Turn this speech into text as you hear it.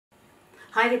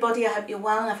Hi everybody, I hope you're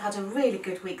well and I've had a really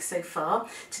good week so far.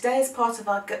 Today, as part of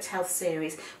our gut health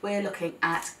series, we're looking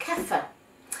at kefir.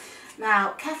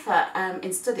 Now, kefir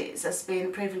in studies has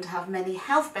been proven to have many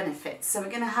health benefits, so we're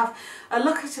going to have a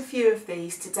look at a few of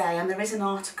these today, and there is an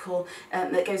article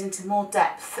that goes into more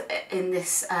depth in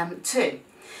this too.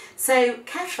 So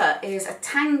kefir is a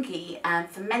tangy and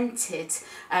fermented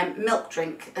milk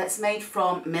drink that's made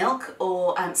from milk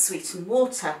or sweetened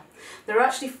water. There are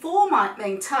actually four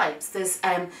main types. There's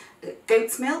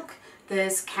goat's milk,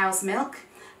 there's cow's milk,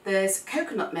 there's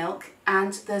coconut milk,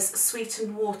 and there's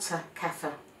sweetened water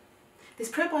kefir. This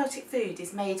probiotic food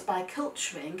is made by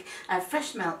culturing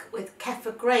fresh milk with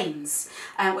kefir grains,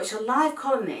 which are live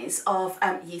colonies of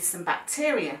yeast and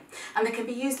bacteria, and they can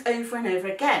be used over and over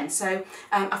again. So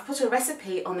I've put a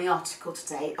recipe on the article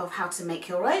today of how to make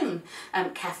your own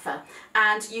kefir,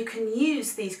 and you can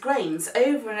use these grains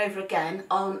over and over again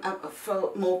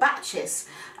for more batches,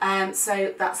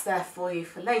 so that's there for you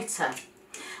for later.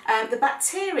 The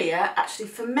bacteria actually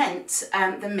ferment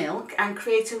the milk and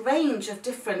create a range of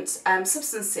different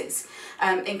substances,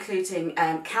 including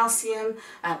calcium,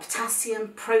 potassium,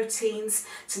 proteins,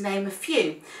 to name a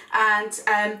few.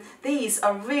 And these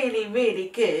are really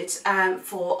good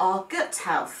for our gut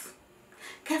health.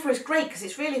 Kefir is great because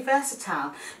it's really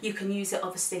versatile. You can use it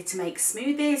obviously to make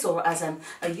smoothies or as a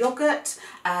yoghurt.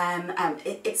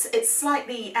 It's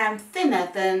slightly thinner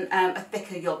than a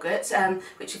thicker yoghurt,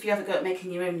 which if you ever go at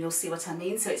making your own, you'll see what I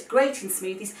mean. So it's great in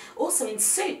smoothies, also in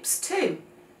soups too.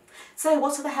 So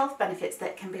what are the health benefits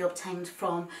that can be obtained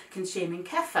from consuming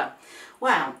kefir?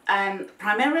 Well,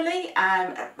 primarily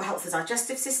helps the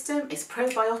digestive system, is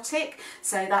probiotic,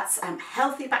 so that's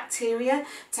healthy bacteria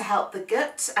to help the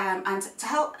gut and to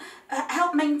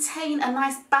help maintain a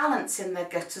nice balance in the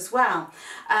gut as well.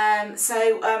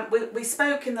 We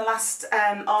spoke in the last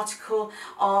article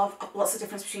of what's the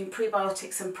difference between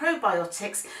prebiotics and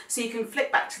probiotics, so you can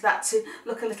flick back to that to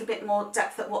look a little bit more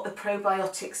depth at what the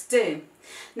probiotics do.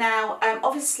 Now,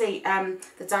 obviously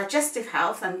the digestive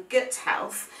health and gut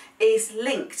health is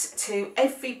linked to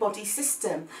every body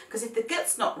system, because if the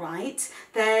gut's not right,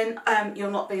 then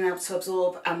you're not being able to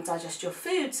absorb and digest your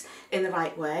foods in the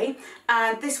right way,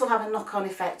 and this will have a knock-on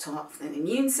effect on the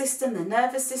immune system, the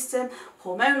nervous system,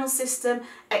 hormonal system,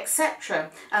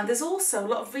 etc. And there's also a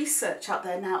lot of research out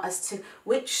there now as to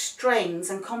which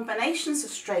strains and combinations of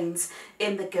strains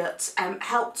in the gut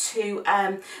help to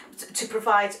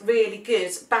provide really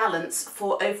good balance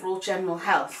for overall general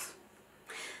health.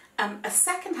 A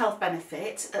second health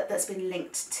benefit that's been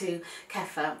linked to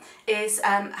kefir is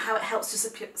how it helps to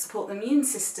support the immune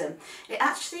system. It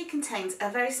actually contains a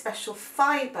very special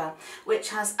fibre which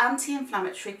has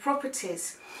anti-inflammatory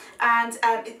properties, and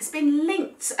it's been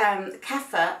linked,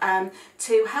 kefir,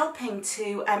 to helping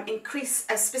to increase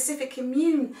specific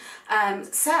immune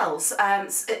cells,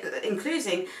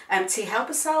 including T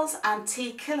helper cells and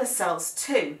T killer cells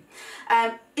too.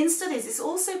 In studies, it's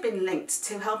also been linked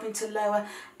to helping to lower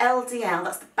LDL,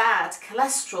 that's the bad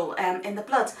cholesterol in the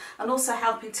blood, and also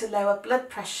helping to lower blood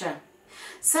pressure.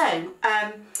 So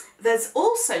there's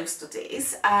also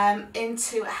studies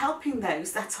into helping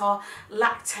those that are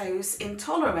lactose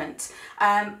intolerant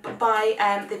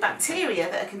by the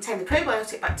bacteria that are contained, the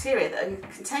probiotic bacteria that are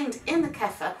contained in the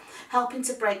kefir, helping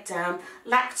to break down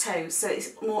lactose so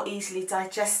it's more easily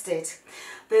digested.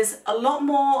 There's a lot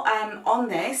more on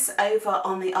this over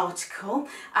on the article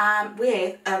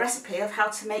with a recipe of how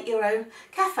to make your own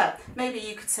kefir. Maybe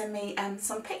you could send me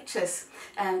some pictures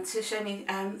to show me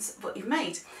what you've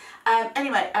made.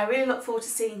 Anyway, I really look forward to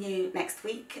seeing you next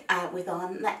week with our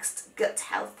next gut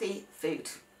healthy food.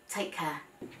 Take care.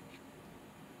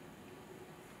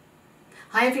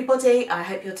 Hi everybody, I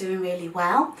hope you're doing really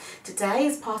well. Today,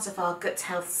 as part of our gut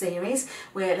health series,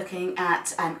 we're looking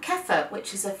at kefir,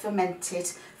 which is a fermented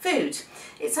food.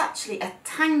 It's actually a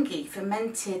tangy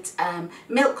fermented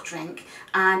milk drink,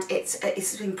 and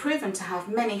it's been proven to have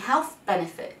many health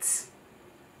benefits.